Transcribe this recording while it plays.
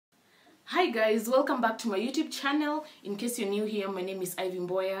Hi guys, welcome back to my YouTube channel. In case you're new here, my name is Ivy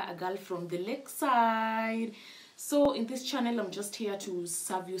Mboya, a girl from the lakeside. So in this channel, I'm just here to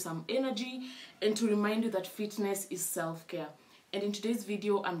serve you some energy and to remind you that fitness is self-care. And in today's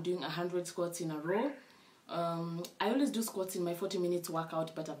video, I'm doing 100 squats in a row. I always do squats in my 40 minutes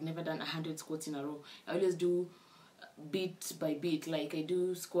workout, but I've never done 100 squats in a row. I always do bit by bit, like I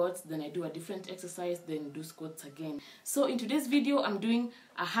do squats, then I do a different exercise, then do squats again. So in today's video, I'm doing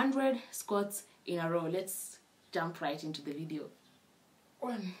 100 squats in a row. Let's jump right into the video.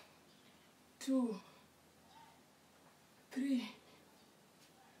 1, 2, 3,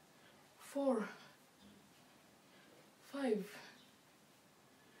 4, 5,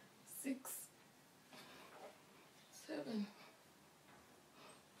 6, 7,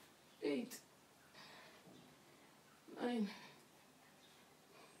 8, 9,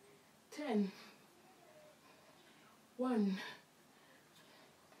 10, 1,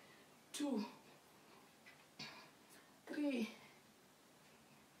 2, 3,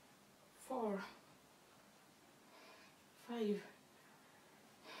 4, 5,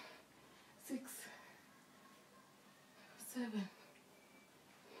 6, 7,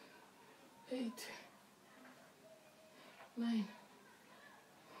 8, 9,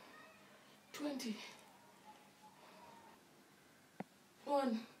 20.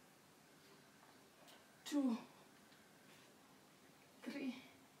 1, 2, 3,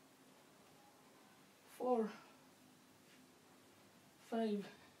 4, 5,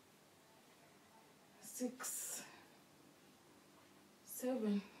 6,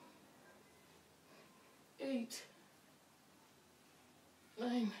 7, 8,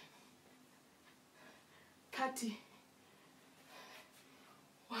 9, 30.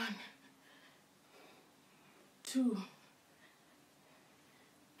 1, 2,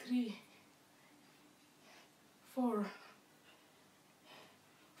 3, 4,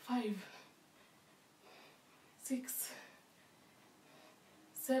 5, 6,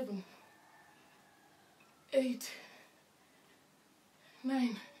 7, 8,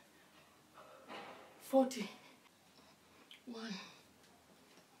 9, 40. 1,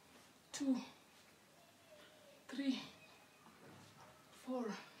 2, 3, 4,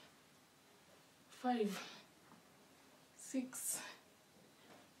 5, 6,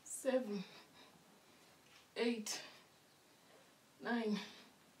 7, 8, 9,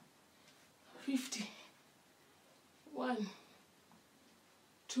 50. 1,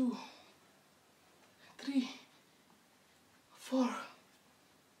 2, 3, 4,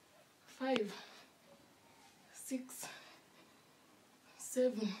 5, 6,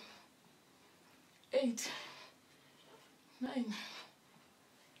 7, 8, 9,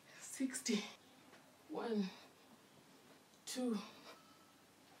 60. 1, 2,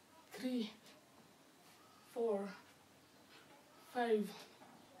 3, 4, 5,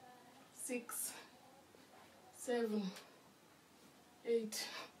 6, 7, 8,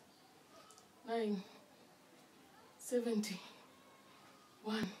 9, 70.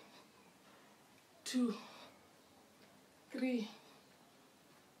 1, 2, 3,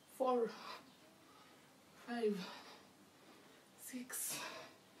 4, 5, 6,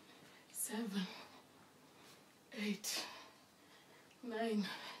 7, 8, 9,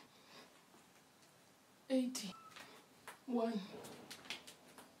 80. 1,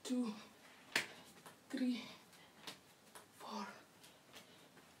 2, 3, 4,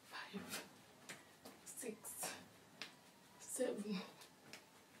 5, 6, 7,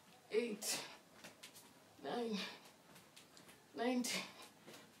 8, 9, 90.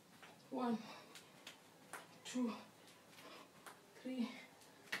 1, 2, 3,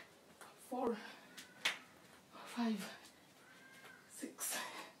 4, 5, 6,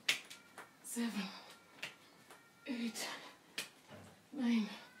 7, 8, 9,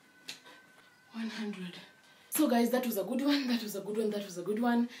 100. So guys, that was a good one. That was a good one. That was a good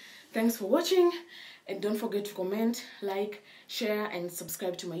one. Thanks for watching, and don't forget to comment, like, share, and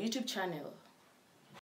subscribe to my YouTube channel.